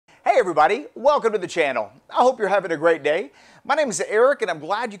Hey everybody, welcome to the channel. I hope you're having a great day. My name is Eric and I'm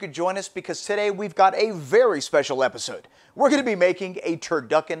glad you could join us because today we've got a very special episode. We're going to be making a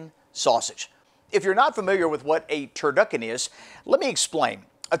turducken sausage. If you're not familiar with what a turducken is, let me explain.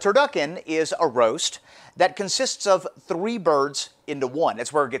 A turducken is a roast that consists of 3 birds into one.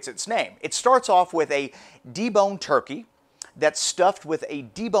 That's where it gets its name. It starts off with a deboned turkey that's stuffed with a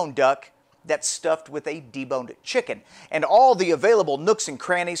deboned duck that's stuffed with a deboned chicken. And all the available nooks and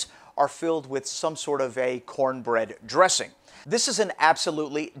crannies are filled with some sort of a cornbread dressing. This is an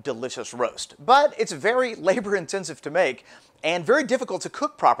absolutely delicious roast, but it's very labor intensive to make and very difficult to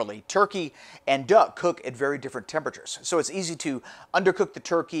cook properly. Turkey and duck cook at very different temperatures, so it's easy to undercook the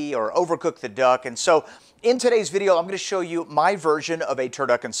turkey or overcook the duck. And so in today's video, I'm going to show you my version of a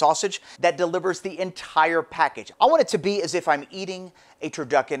turducken sausage that delivers the entire package. I want it to be as if I'm eating a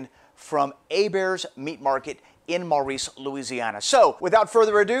turducken from Hebert's Meat Market in Maurice, Louisiana. So without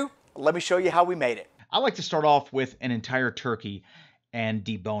further ado, let me show you how we made it. I like to start off with an entire turkey and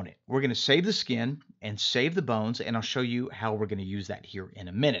debone it. We're going to save the skin and save the bones, and I'll show you how we're going to use that here in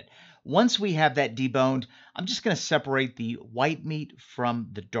a minute. Once we have that deboned, I'm just going to separate the white meat from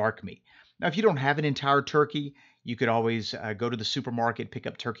the dark meat. Now, if you don't have an entire turkey, you could always go to the supermarket, pick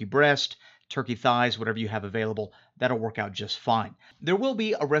up turkey breast, turkey thighs, whatever you have available. That'll work out just fine. There will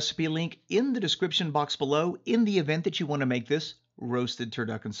be a recipe link in the description box below in the event that you want to make this roasted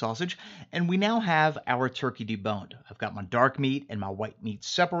turducken sausage. And we now have our turkey deboned. I've got my dark meat and my white meat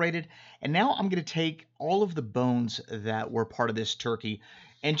separated. And now I'm going to take all of the bones that were part of this turkey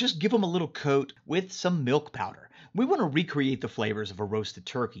and just give them a little coat with some milk powder. We want to recreate the flavors of a roasted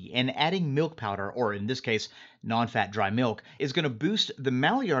turkey, and adding milk powder, or in this case, non-fat dry milk, is going to boost the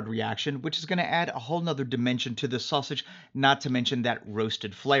Maillard reaction, which is going to add a whole nother dimension to the sausage, not to mention that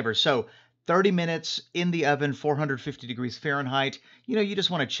roasted flavor. So 30 minutes in the oven, 450 degrees Fahrenheit. You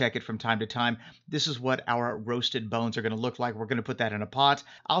just want to check it from time to time. This is what our roasted bones are going to look like. We're going to put that in a pot.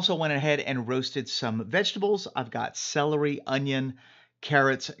 I also went ahead and roasted some vegetables. I've got celery, onion,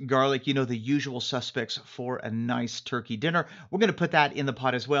 carrots, garlic, the usual suspects for a nice turkey dinner. We're going to put that in the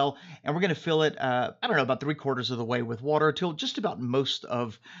pot as well, and we're going to fill it, about 3/4 of the way with water till just about most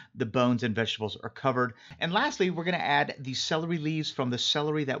of the bones and vegetables are covered. And lastly, we're going to add the celery leaves from the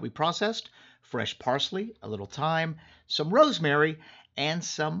celery that we processed, fresh parsley, a little thyme, some rosemary, and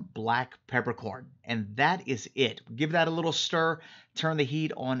some black peppercorn. And that is it. Give that a little stir, turn the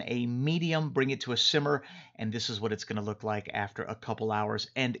heat on a medium, bring it to a simmer, and this is what it's going to look like after a couple hours.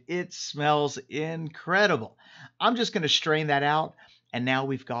 And it smells incredible. I'm just going to strain that out, and now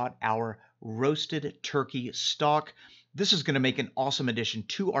we've got our roasted turkey stock. This is going to make an awesome addition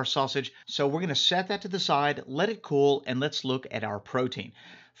to our sausage. So we're going to set that to the side, let it cool, and let's look at our protein.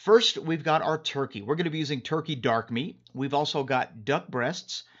 First, we've got our turkey. We're going to be using turkey dark meat. We've also got duck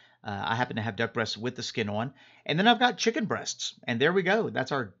breasts. I happen to have duck breasts with the skin on. And then I've got chicken breasts. And there we go.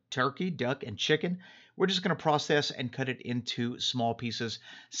 That's our turkey, duck, and chicken. We're just going to process and cut it into small pieces,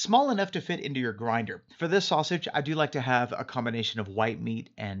 small enough to fit into your grinder. For this sausage, I do like to have a combination of white meat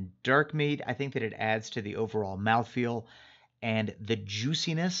and dark meat. I think that it adds to the overall mouthfeel and the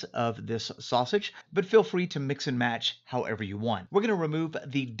juiciness of this sausage, but feel free to mix and match however you want. We're going to remove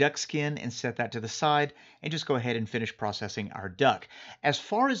the duck skin and set that to the side and just go ahead and finish processing our duck. As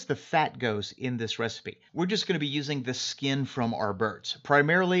far as the fat goes in this recipe, we're just going to be using the skin from our birds.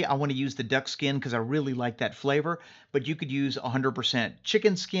 Primarily, I want to use the duck skin because I really like that flavor, but you could use 100%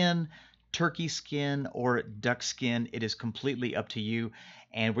 chicken skin, turkey skin, or duck skin. It is completely up to you,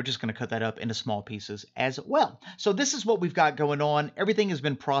 and we're just going to cut that up into small pieces as well. So this is what we've got going on. Everything has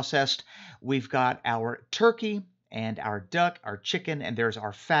been processed. We've got our turkey and our duck, our chicken, and there's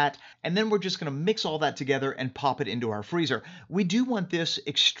our fat. And then we're just going to mix all that together and pop it into our freezer. We do want this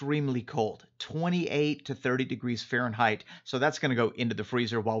extremely cold, 28 to 30 degrees Fahrenheit. So that's going to go into the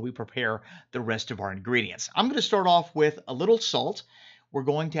freezer while we prepare the rest of our ingredients. I'm going to start off with a little salt. We're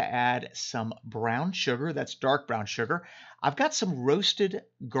going to add some brown sugar. That's dark brown sugar. I've got some roasted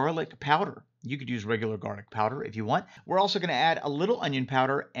garlic powder. You could use regular garlic powder if you want. We're also going to add a little onion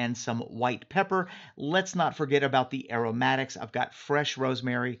powder and some white pepper. Let's not forget about the aromatics. I've got fresh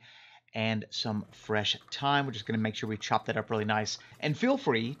rosemary and some fresh thyme. We're just going to make sure we chop that up really nice. And feel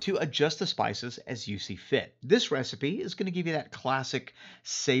free to adjust the spices as you see fit. This recipe is going to give you that classic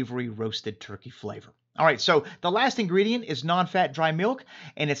savory roasted turkey flavor. All right, so the last ingredient is non-fat dry milk,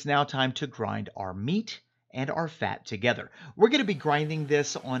 and it's now time to grind our meat and our fat together. We're going to be grinding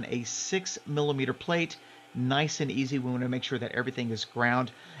this on a 6mm plate, nice and easy. We want to make sure that everything is ground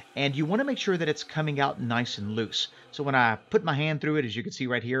And you want to make sure that it's coming out nice and loose. So when I put my hand through it, as you can see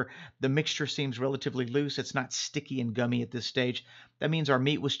right here, the mixture seems relatively loose. It's not sticky and gummy at this stage. That means our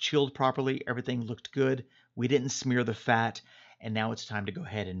meat was chilled properly. Everything looked good. We didn't smear the fat. And now it's time to go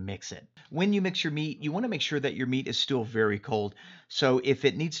ahead and mix it. When you mix your meat, you want to make sure that your meat is still very cold. So if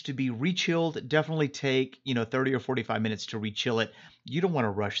it needs to be re-chilled, definitely take 30 or 45 minutes to re-chill it. You don't want to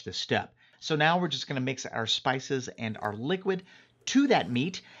rush this step. So now we're just going to mix our spices and our liquid to that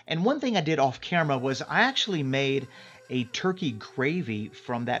meat. And one thing I did off camera was I actually made a turkey gravy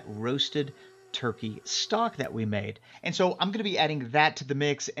from that roasted turkey stock that we made. And so I'm going to be adding that to the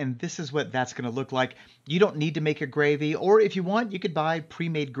mix, and this is what that's going to look like. You don't need to make a gravy, or if you want, you could buy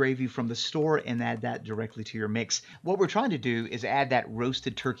pre-made gravy from the store and add that directly to your mix. What we're trying to do is add that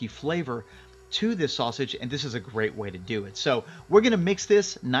roasted turkey flavor to this sausage, and this is a great way to do it. So we're going to mix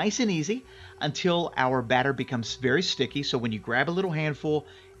this nice and easy until our batter becomes very sticky. So when you grab a little handful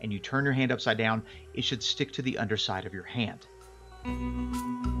and you turn your hand upside down, it should stick to the underside of your hand.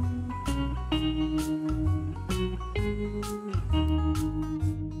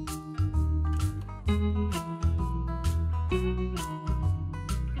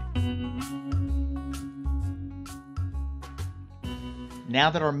 Now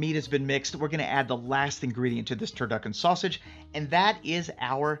that our meat has been mixed, we're going to add the last ingredient to this turducken sausage, and that is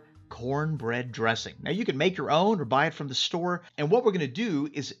our cornbread dressing. Now you can make your own or buy it from the store, and what we're going to do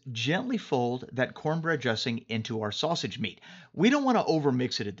is gently fold that cornbread dressing into our sausage meat. We don't want to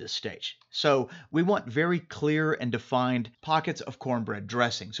overmix it at this stage, so we want very clear and defined pockets of cornbread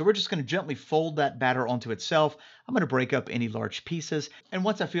dressing. So we're just going to gently fold that batter onto itself. I'm going to break up any large pieces, and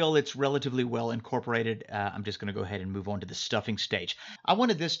once I feel it's relatively well incorporated, I'm just going to go ahead and move on to the stuffing stage. I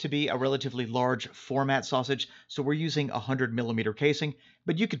wanted this to be a relatively large format sausage, so we're using a 100mm casing,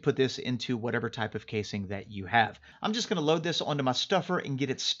 but you could put this into whatever type of casing that you have. I'm just going to load this onto my stuffer and get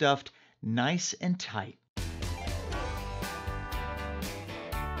it stuffed nice and tight.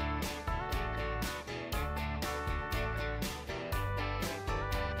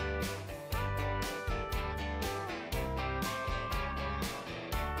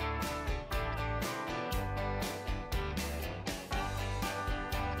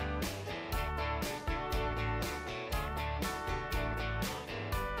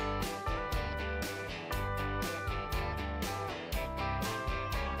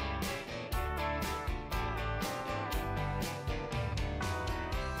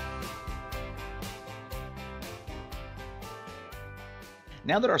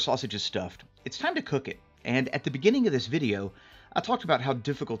 Now that our sausage is stuffed, it's time to cook it. And at the beginning of this video, I talked about how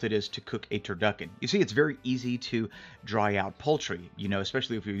difficult it is to cook a turducken. You see, it's very easy to dry out poultry,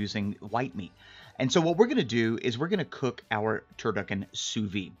 especially if you're using white meat. And so what we're going to do is we're going to cook our turducken sous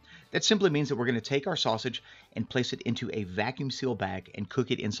vide. That simply means that we're going to take our sausage and place it into a vacuum seal bag and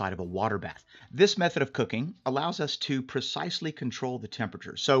cook it inside of a water bath. This method of cooking allows us to precisely control the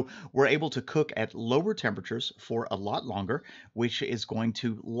temperature. So we're able to cook at lower temperatures for a lot longer, which is going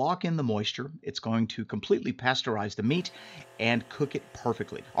to lock in the moisture. It's going to completely pasteurize the meat and cook it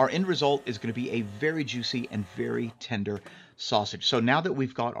perfectly. Our end result is going to be a very juicy and very tender sausage. So now that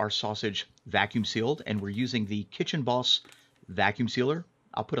we've got our sausage vacuum sealed and we're using the Kitchen Boss vacuum sealer,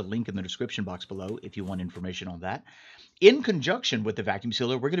 I'll put a link in the description box below if you want information on that. In conjunction with the vacuum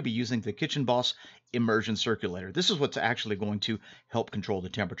sealer, we're going to be using the Kitchen Boss immersion circulator. This is what's actually going to help control the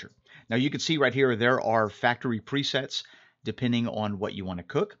temperature. Now you can see right here, there are factory presets depending on what you want to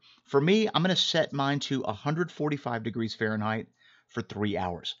cook. For me, I'm going to set mine to 145 degrees Fahrenheit for 3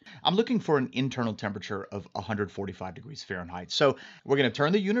 hours. I'm looking for an internal temperature of 145 degrees Fahrenheit. So we're going to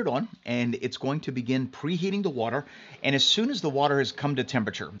turn the unit on and it's going to begin preheating the water. And as soon as the water has come to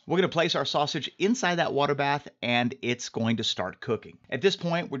temperature, we're going to place our sausage inside that water bath and it's going to start cooking. At this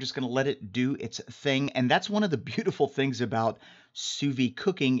point, we're just going to let it do its thing. And that's one of the beautiful things about sous vide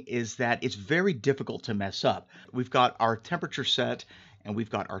cooking is that it's very difficult to mess up. We've got our temperature set and we've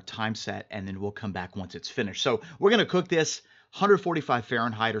got our time set, and then we'll come back once it's finished. So we're going to cook this 145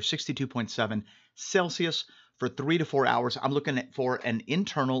 Fahrenheit or 62.7 Celsius for 3 to 4 hours. I'm looking for an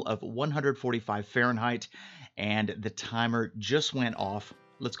internal of 145 Fahrenheit, and the timer just went off.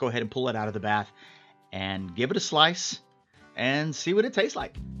 Let's go ahead and pull it out of the bath and give it a slice and see what it tastes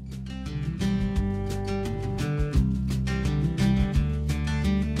like.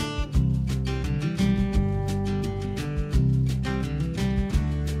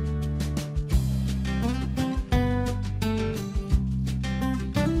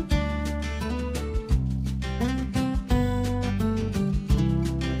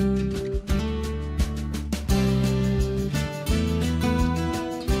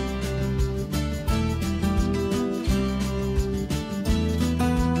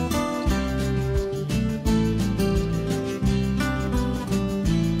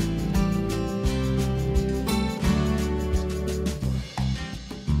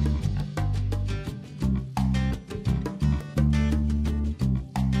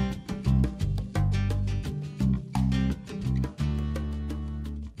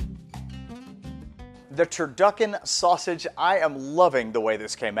 The turducken sausage, I am loving the way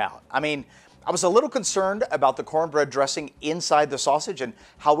this came out. I mean, I was a little concerned about the cornbread dressing inside the sausage and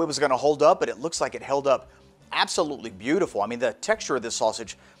how it was going to hold up, but it looks like it held up absolutely beautiful. I mean, the texture of this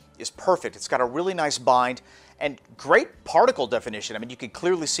sausage is perfect. It's got a really nice bind and great particle definition. I mean, you can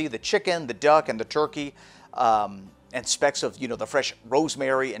clearly see the chicken, the duck, and the turkey, and specks of, the fresh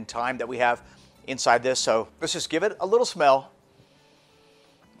rosemary and thyme that we have inside this. So let's just give it a little smell.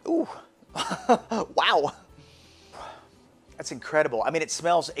 Ooh. Wow. That's incredible. I mean, it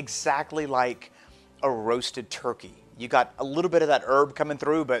smells exactly like a roasted turkey. You got a little bit of that herb coming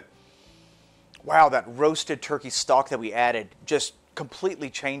through, but wow, that roasted turkey stock that we added just completely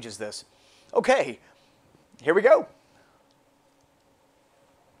changes this. Okay, here we go.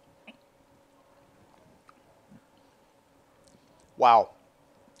 Wow,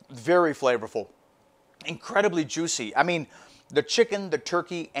 very flavorful, incredibly juicy. I mean, the chicken, the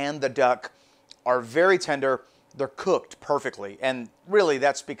turkey, and the duck are very tender. They're cooked perfectly, and really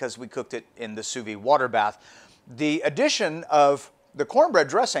that's because we cooked it in the sous vide water bath. The addition of the cornbread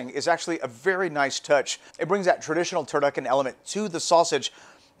dressing is actually a very nice touch. It brings that traditional turducken element to the sausage,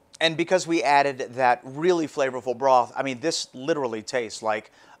 and because we added that really flavorful broth, I mean, this literally tastes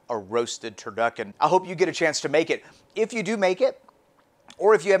like a roasted turducken. I hope you get a chance to make it. If you do make it,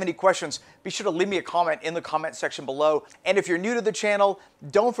 or if you have any questions, be sure to leave me a comment in the comment section below. And if you're new to the channel,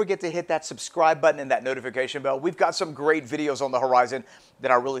 don't forget to hit that subscribe button and that notification bell. We've got some great videos on the horizon that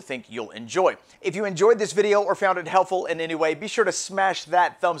I really think you'll enjoy. If you enjoyed this video or found it helpful in any way, be sure to smash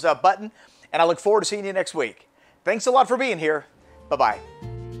that thumbs up button. And I look forward to seeing you next week. Thanks a lot for being here. Bye-bye.